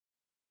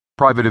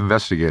Private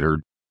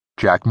investigator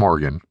Jack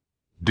Morgan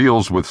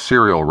deals with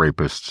serial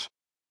rapists,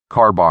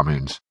 car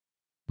bombings,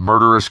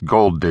 murderous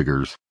gold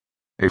diggers,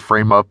 a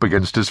frame-up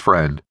against his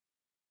friend,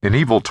 an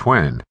evil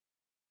twin,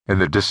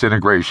 and the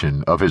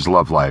disintegration of his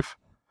love life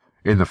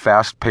in the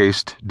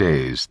fast-paced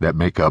days that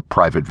make up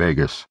Private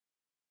Vegas.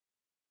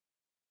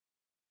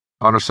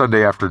 On a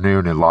Sunday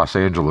afternoon in Los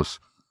Angeles,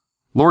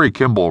 Lori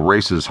Kimball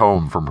races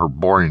home from her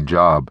boring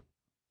job,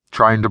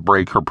 trying to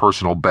break her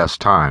personal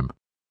best time.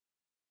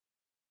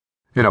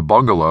 In a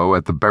bungalow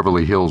at the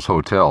Beverly Hills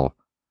Hotel,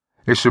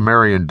 a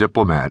Sumerian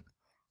diplomat,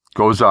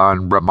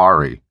 Ghozan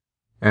Ramari,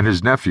 and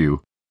his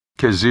nephew,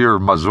 Khizr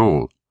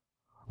Mazul,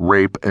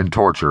 rape and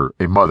torture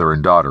a mother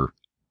and daughter.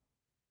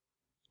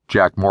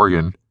 Jack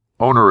Morgan,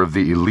 owner of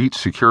the elite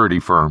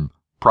security firm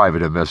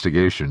Private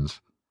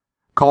Investigations,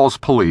 calls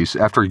police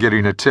after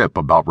getting a tip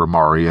about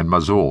Ramari and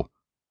Mazul.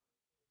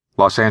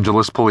 Los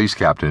Angeles Police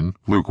Captain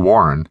Luke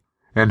Warren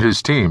and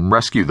his team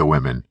rescue the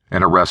women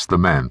and arrest the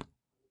men.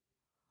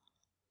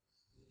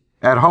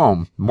 At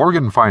home,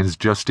 Morgan finds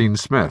Justine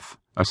Smith,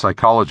 a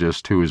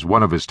psychologist who is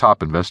one of his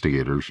top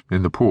investigators,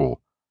 in the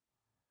pool.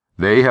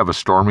 They have a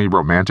stormy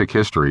romantic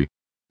history,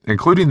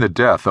 including the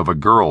death of a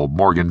girl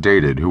Morgan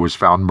dated who was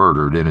found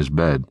murdered in his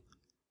bed.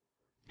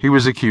 He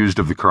was accused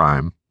of the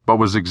crime, but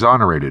was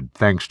exonerated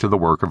thanks to the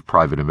work of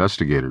private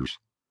investigators.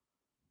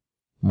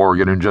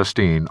 Morgan and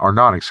Justine are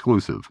not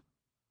exclusive.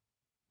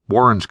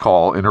 Warren's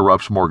call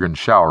interrupts Morgan's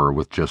shower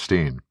with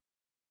Justine.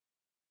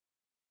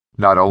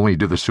 Not only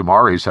do the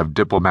Sumaris have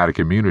diplomatic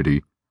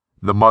immunity,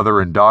 the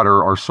mother and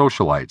daughter are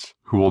socialites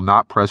who will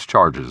not press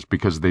charges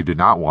because they do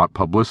not want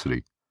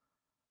publicity.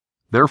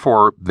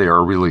 Therefore, they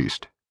are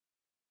released.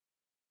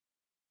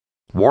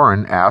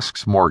 Warren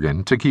asks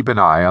Morgan to keep an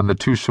eye on the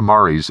two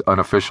Sumaris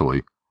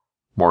unofficially.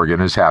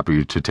 Morgan is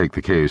happy to take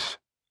the case.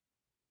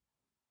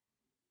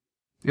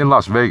 In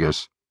Las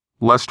Vegas,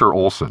 Lester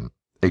Olson,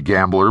 a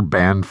gambler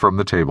banned from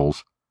the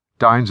tables,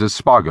 dines at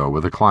Spago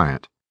with a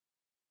client.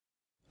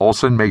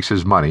 Olson makes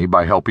his money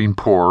by helping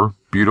poor,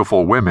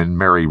 beautiful women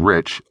marry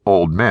rich,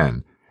 old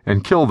men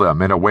and kill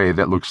them in a way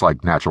that looks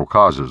like natural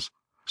causes,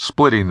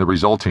 splitting the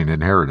resulting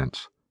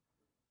inheritance.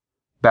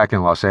 Back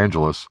in Los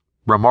Angeles,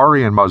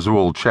 Ramari and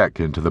Mazul check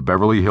into the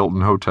Beverly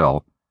Hilton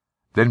Hotel,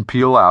 then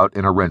peel out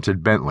in a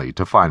rented Bentley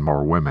to find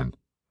more women.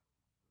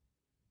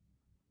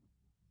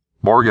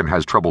 Morgan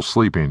has trouble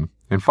sleeping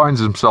and finds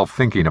himself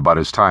thinking about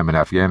his time in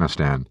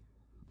Afghanistan,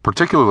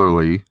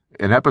 particularly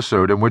an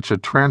episode in which a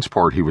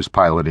transport he was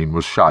piloting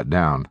was shot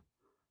down.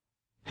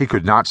 He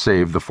could not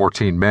save the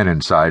 14 men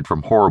inside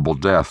from horrible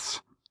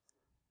deaths.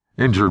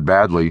 Injured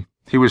badly,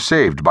 he was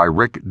saved by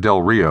Rick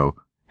Del Rio,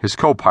 his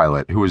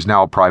co-pilot, who is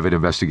now Private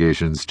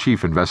Investigations'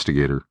 chief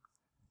investigator.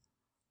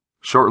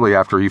 Shortly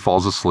after he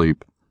falls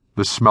asleep,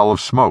 the smell of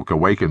smoke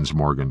awakens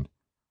Morgan.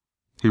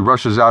 He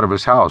rushes out of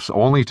his house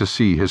only to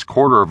see his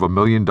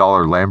 $250,000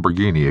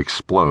 Lamborghini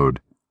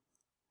explode.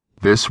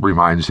 This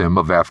reminds him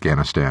of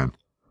Afghanistan.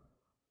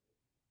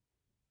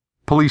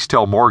 Police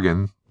tell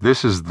Morgan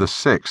this is the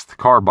 6th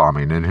car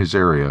bombing in his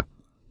area.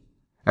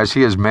 As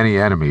he has many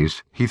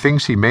enemies, he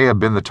thinks he may have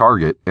been the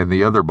target and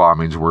the other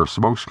bombings were a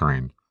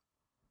smokescreen.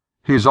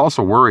 He is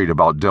also worried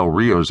about Del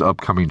Rio's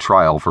upcoming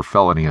trial for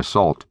felony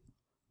assault.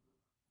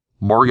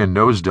 Morgan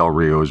knows Del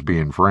Rio is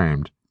being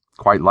framed,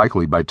 quite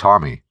likely by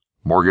Tommy,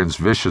 Morgan's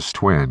vicious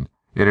twin,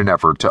 in an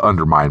effort to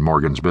undermine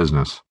Morgan's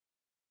business.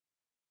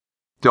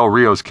 Del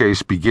Rio's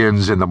case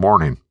begins in the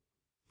morning.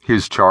 He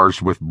is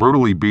charged with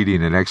brutally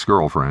beating an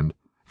ex-girlfriend,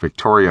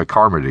 Victoria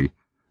Carmody,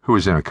 who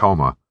is in a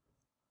coma.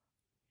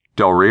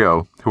 Del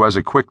Rio, who has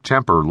a quick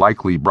temper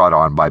likely brought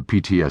on by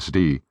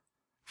PTSD,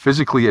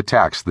 physically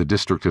attacks the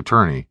district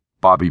attorney,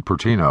 Bobby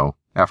Pertino,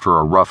 after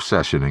a rough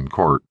session in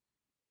court.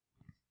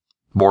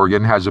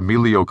 Morgan has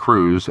Emilio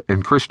Cruz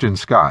and Christian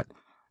Scott,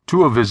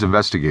 two of his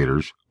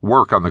investigators,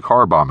 work on the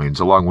car bombings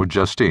along with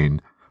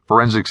Justine,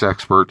 forensics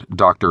expert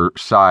Dr.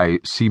 Cy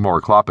Seymour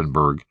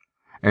Kloppenberg,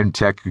 and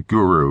tech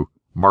guru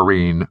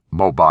Maureen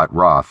Mobot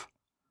Roth.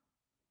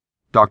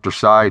 Dr.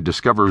 Cy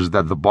discovers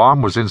that the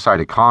bomb was inside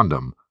a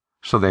condom,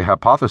 so they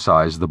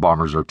hypothesize the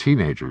bombers are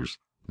teenagers,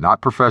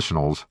 not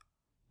professionals,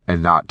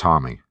 and not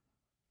Tommy.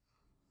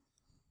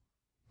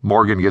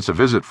 Morgan gets a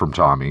visit from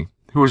Tommy,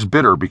 who is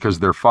bitter because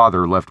their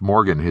father left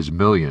Morgan his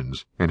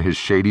millions and his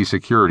shady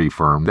security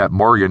firm that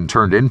Morgan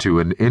turned into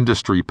an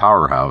industry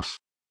powerhouse.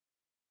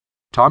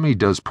 Tommy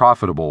does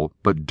profitable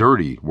but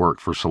dirty work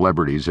for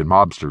celebrities and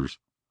mobsters.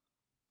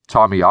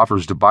 Tommy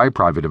offers to buy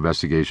Private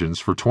Investigations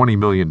for $20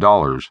 million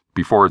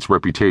before its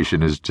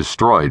reputation is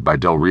destroyed by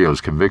Del Rio's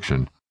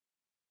conviction.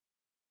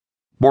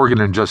 Morgan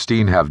and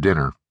Justine have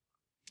dinner.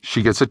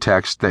 She gets a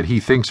text that he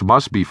thinks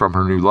must be from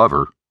her new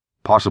lover,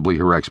 possibly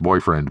her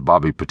ex-boyfriend,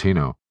 Bobby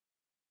Patino.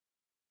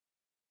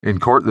 In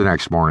court the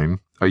next morning,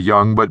 a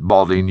young but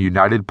balding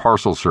United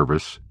Parcel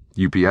Service,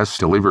 UPS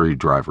delivery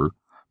driver,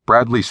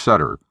 Bradley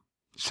Sutter,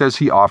 says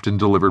he often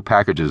delivered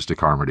packages to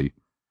Carmody.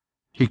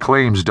 He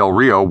claims Del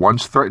Rio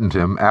once threatened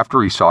him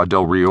after he saw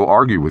Del Rio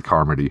argue with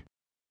Carmody.